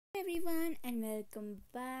everyone and welcome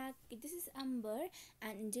back. This is Amber,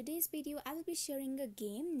 and in today's video I will be sharing a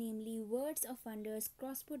game, namely Words of Wonders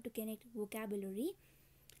Crossword to connect vocabulary.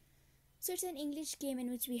 So it's an English game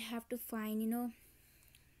in which we have to find,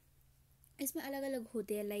 इसमें अलग अलग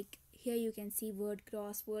होते हैं. Like here you can see word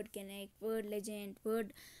cross, word connect, word legend,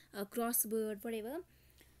 word crossword, whatever.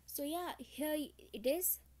 So yeah, here it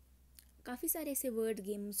is. काफ़ी सारे ऐसे word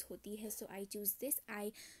games होती है. So I choose this.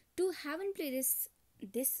 I too haven't played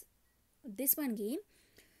this one game,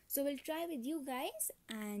 so we'll try with you guys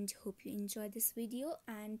and hope you enjoy this video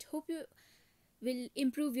and hope you will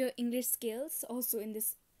improve your English skills also in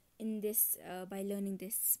this by learning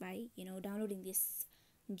this, by downloading this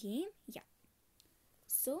game. Yeah,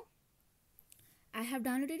 so I have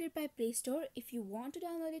downloaded it by Play Store. If you want to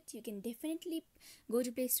download it, you can definitely go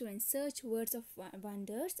to Play Store and search Words of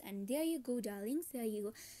Wonders, and there you go, darlings. There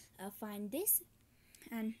you find this,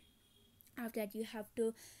 and after that you have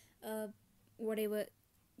to whatever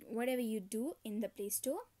you do in the Play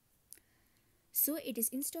Store. So it is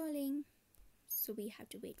installing, so we have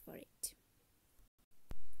to wait for it.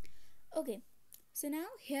 Okay, so now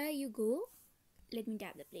here you go. Let me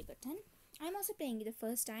tap the play button. I'm also playing it the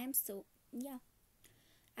first time, so yeah,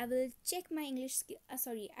 I will check my English I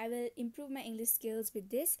will improve my English skills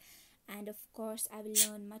with this, and of course I will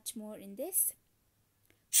learn much more in this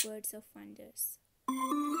Words of Wonders.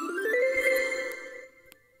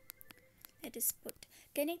 Let us put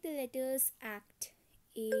connect the letters ACT,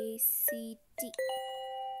 A-C-T,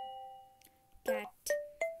 cat.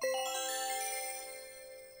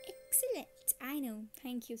 Excellent, I know.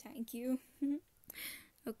 Thank you.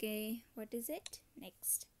 Okay, what is it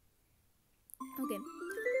next? Okay,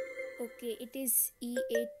 it is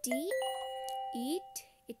E-A-T, eat.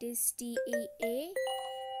 It is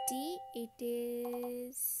T-E-A-T. It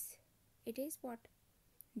is what?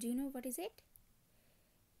 Do you know what is it?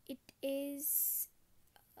 It is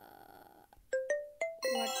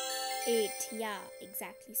what? 8. Yeah,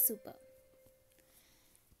 exactly. Super.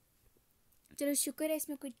 चलो शुक्र है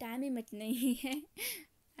इसमें कोई time limit नहीं है.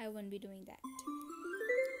 I won't be doing that.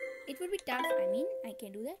 It would be tough. I mean, I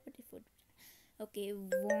can do that, but it would. Okay,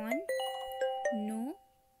 1.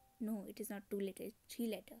 No, it is not 2 letters. 3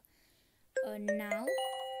 letter. Now.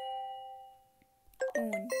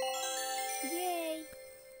 Own. Yay!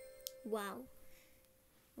 Wow.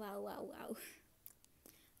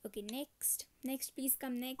 Okay, next please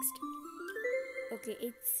come next. Okay,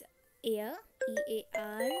 it's air,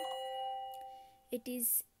 E-A-R. it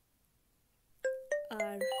is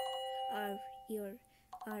R, ear,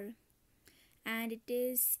 R, and it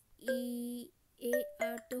is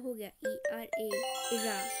E-A-R to ho gaya, E-R-A,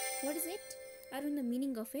 era. What is it? I don't know the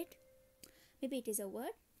meaning of it. Maybe it is a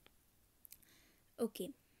word.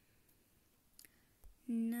 Okay,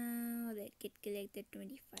 now that kid collected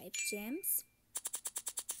 25 gems.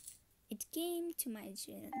 It came to my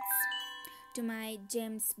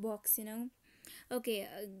gems box, Okay,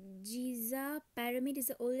 Giza pyramid is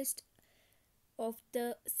the oldest of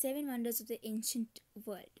the 7 wonders of the ancient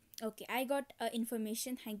world. Okay, I got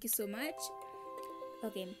information. Thank you so much.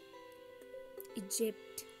 Okay,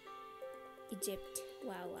 Egypt.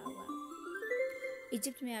 Wow.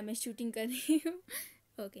 Egypt में मैं shooting कर रही हूँ.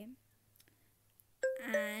 Okay,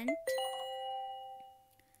 and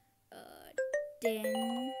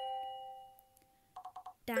 10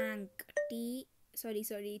 tank,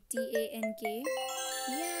 T-A-N-K.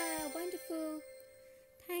 Yeah, wonderful.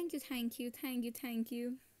 Thank you.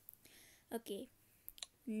 Okay,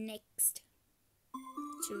 next.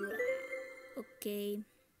 Okay,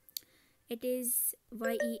 it is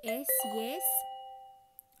Y-E-S, yes.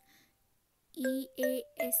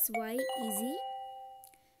 E-A-S-Y, easy.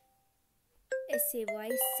 S-A-Y,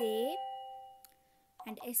 say.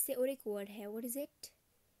 And S-A और एक word है. What is it?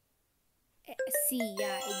 C.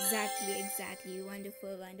 Yeah, exactly.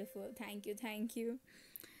 Wonderful. Thank you.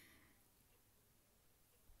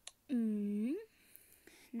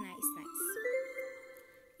 Nice.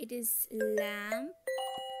 It is lamp,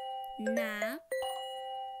 nap,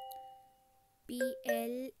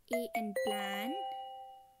 P-L-A-N, plan.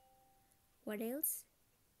 What else?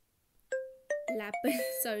 Lapan.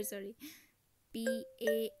 sorry.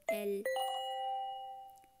 P-A-L,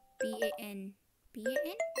 P-A-N.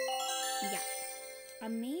 Yeah,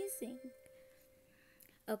 amazing.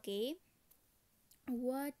 Okay,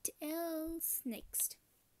 what else next?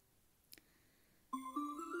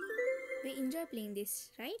 We enjoy playing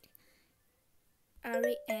this, right?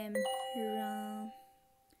 R-A-M, ram.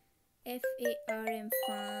 F-A-R-M,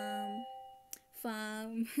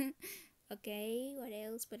 farm. Okay, what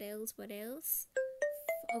else?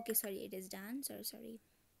 Okay, sorry, it is done. Sorry.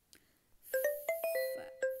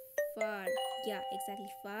 Yeah,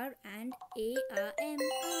 exactly. Far and ARM.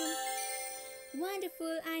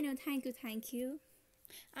 Wonderful. I know. Thank you. Thank you.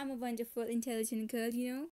 I'm a wonderful, intelligent girl,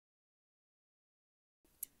 you know.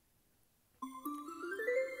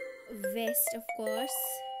 Vest, of course.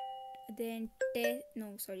 Then test.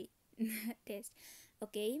 No, sorry. Test.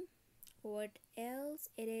 Okay. What else?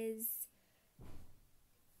 It is.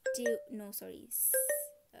 No, sorry.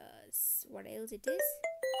 What else it is?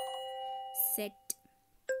 Set.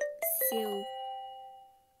 Sew.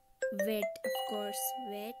 Wet, of course.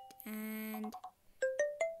 Wet. And.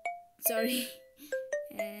 Sorry.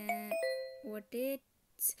 What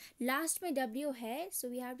it's. Last में W है. So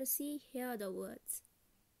we have to see here the words.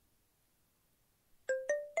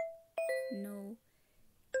 No.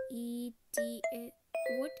 ETS.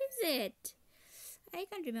 What is it? I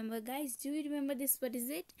can't remember, guys. Do you remember this? What is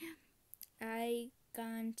it? I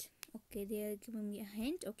can't. Okay, they are giving me a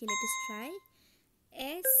hint. Okay, let us try.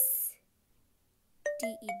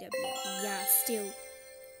 STEW. Yeah, still.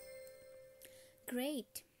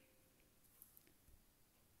 Great.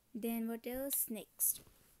 Then what else next?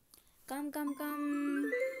 Come.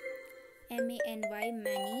 MANY,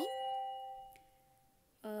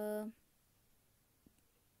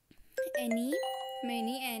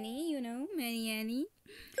 many. Any, you know, many.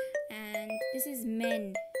 And this is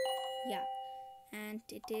men. Yeah. And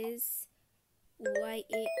it is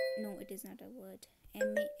YA. No, it is not a word.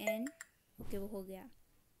 MAN. Okay, वो हो गया.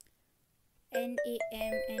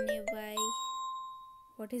 NAMNAY.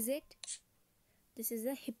 What is it? This is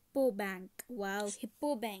a hippo bank. Wow,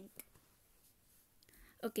 hippo bank.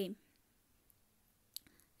 Okay.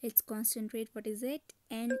 Let's concentrate. What is it?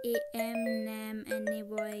 NAMNAMNAY.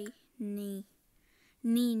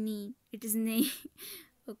 Knee. It is knee.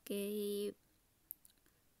 Okay.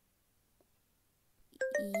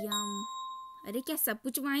 Yum. अरे क्या सब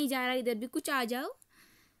कुछ वहाँ ही जा रहा है, इधर भी कुछ आ जाओ.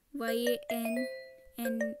 YAN.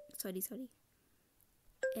 Sorry.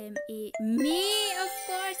 May, of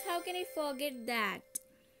course. How can I forget that?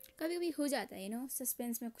 कभी कभी हो जाता है, you know,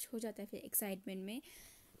 suspense में कुछ हो जाता है, फिर excitement में,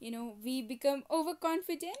 you know, we become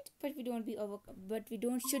overconfident, but we should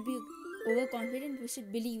be overconfident. We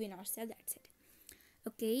should believe in ourselves. That's it.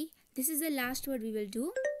 Okay, this is the last word we will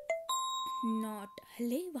do. Not.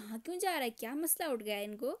 हले वहाँ क्यों जा रहा है, क्या मसला उठ गया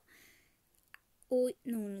इनको? Oh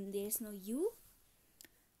no, there is no U.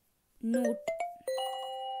 Note.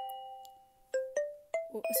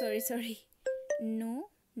 Oh, sorry. No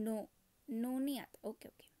नहीं आता.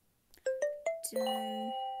 Okay.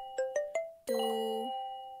 तो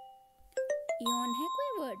yawn है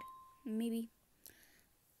कोई word? Maybe.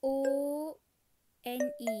 ONE,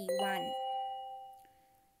 one.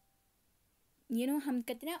 You know, हम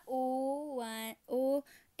कहते हैं ना ONE,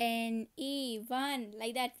 one,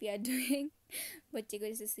 like that we are doing. बच्चे को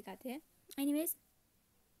जैसे सिखाते हैं. Anyways,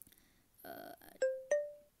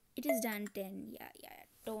 it is done. 10. Yeah.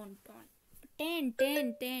 Tone. 10.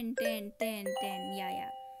 Yeah.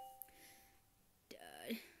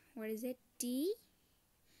 What is it?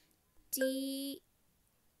 TONE.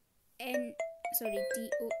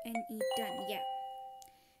 Ton. Yeah.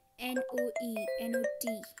 NOT.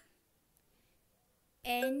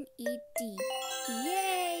 NET.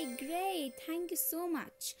 Yay! Great. Thank you so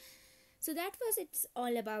much. So that was it's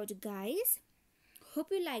all about, guys.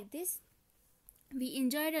 Hope you like this. We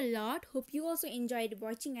enjoyed a lot. Hope you also enjoyed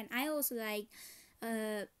watching, and I also I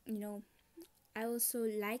also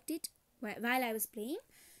liked it while I was playing.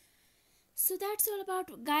 So that's all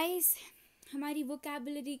about, guys. हमारी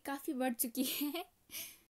vocabulary काफ़ी बढ़ चुकी है.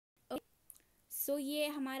 So ये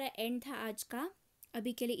हमारा end था आज का.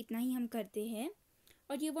 अभी के लिए इतना ही हम करते हैं.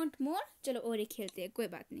 और you want more? चलो और एक खेलते हैं, कोई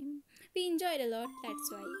बात नहीं. We enjoyed a lot,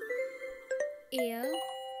 that's why. Air,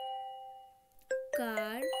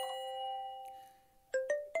 car,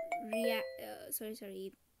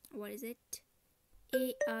 sorry, what is it?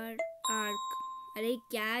 Arc. अरे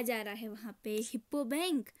क्या जा रहा है वहाँ पे? हिप्पो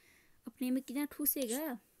बैंक अपने में कितना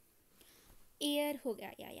ठूसेगा. एयर हो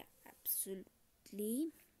गया. या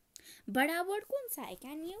एब्सोल्युटली. बड़ा वर्ड कौन सा है?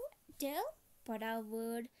 Can you tell? बड़ा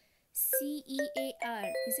word CEAR.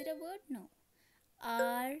 Is it a word? No.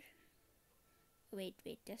 R. Wait,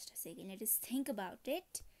 just a second. Let us think about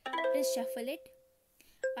it. Let's shuffle it.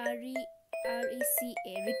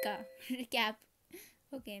 RECA. Recap.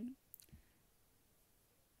 Okay.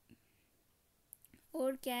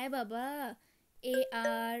 और क्या है बाबा?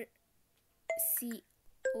 ARCO.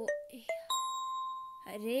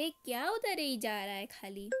 अरे क्या उधर ही जा रहा है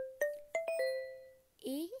खाली?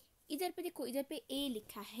 ए इधर पे देखो, इधर पे A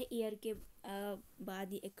लिखा है एयर के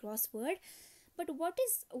बाद ये cross word. But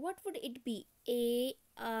what would it be?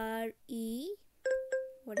 ARE.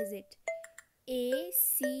 What is it?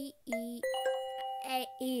 ACE.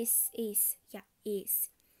 ace, yeah, ace.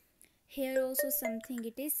 Here also something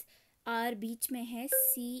it is R बीच में है,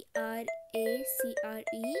 CRA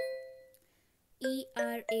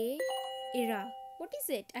era. What is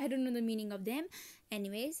it? I don't know the meaning of them.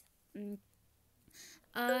 Anyways,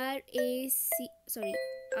 sorry,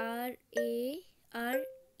 RAREC,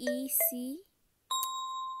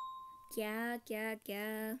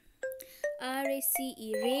 क्या RACE,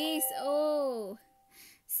 race. Oh,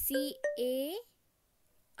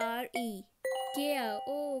 CARE, care.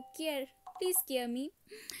 Oh, care. Please care me.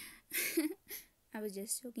 I was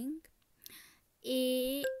just joking.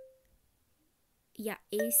 ACRE.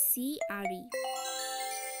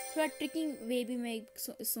 थोड़ा tricking वे भी मैं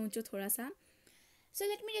सोचो थोड़ा सा. So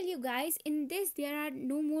let me tell you guys, in this there are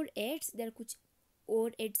no more ads. There कुछ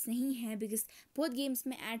और ads नहीं है because both games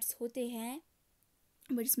में ads होते हैं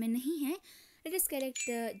but इसमें नहीं है. Let us collect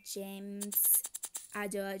the gems. आ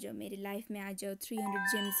जाओ मेरी लाइफ में आ जाओ. 300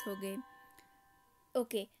 gems हो गए.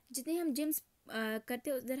 ओके, जितने हम gems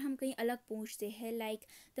करते उधर हम कहीं अलग पहुँचते हैं. Like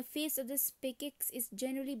the face of the Sphinx is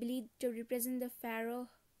generally believed to represent the pharaoh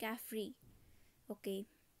Khafre. Okay.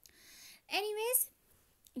 Anyways,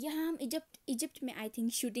 यहाँ हम इजिप्ट में आई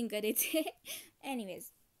थिंक शूटिंग करे थे.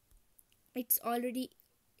 एनीवेज, इट्स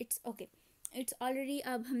ऑलरेडी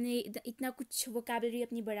अब हमने इतना कुछ वोकैबुलरी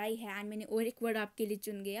अपनी बढ़ाई है एंड मैंने और एक वर्ड आपके लिए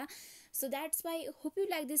चुन गया. So that's why hope you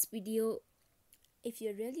like this video. If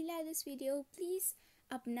you really like this video, please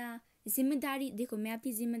अपना जिम्मेदारी देखो, मैं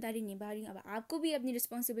अपनी जिम्मेदारी निभा रही हूँ, अब आपको भी अपनी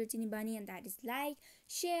रिस्पॉन्सिबिलिटी निभानी है. That is like,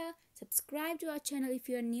 share, subscribe to our channel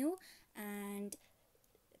if you are new, and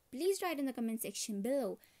please write in the comment section below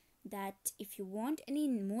that if you want any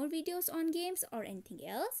more videos on games or anything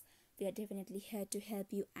else. We are definitely here to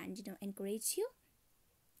help you and encourage you,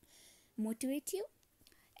 motivate you.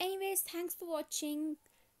 Anyways, thanks for watching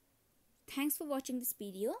this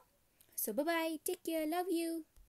video. So bye bye, take care, love you.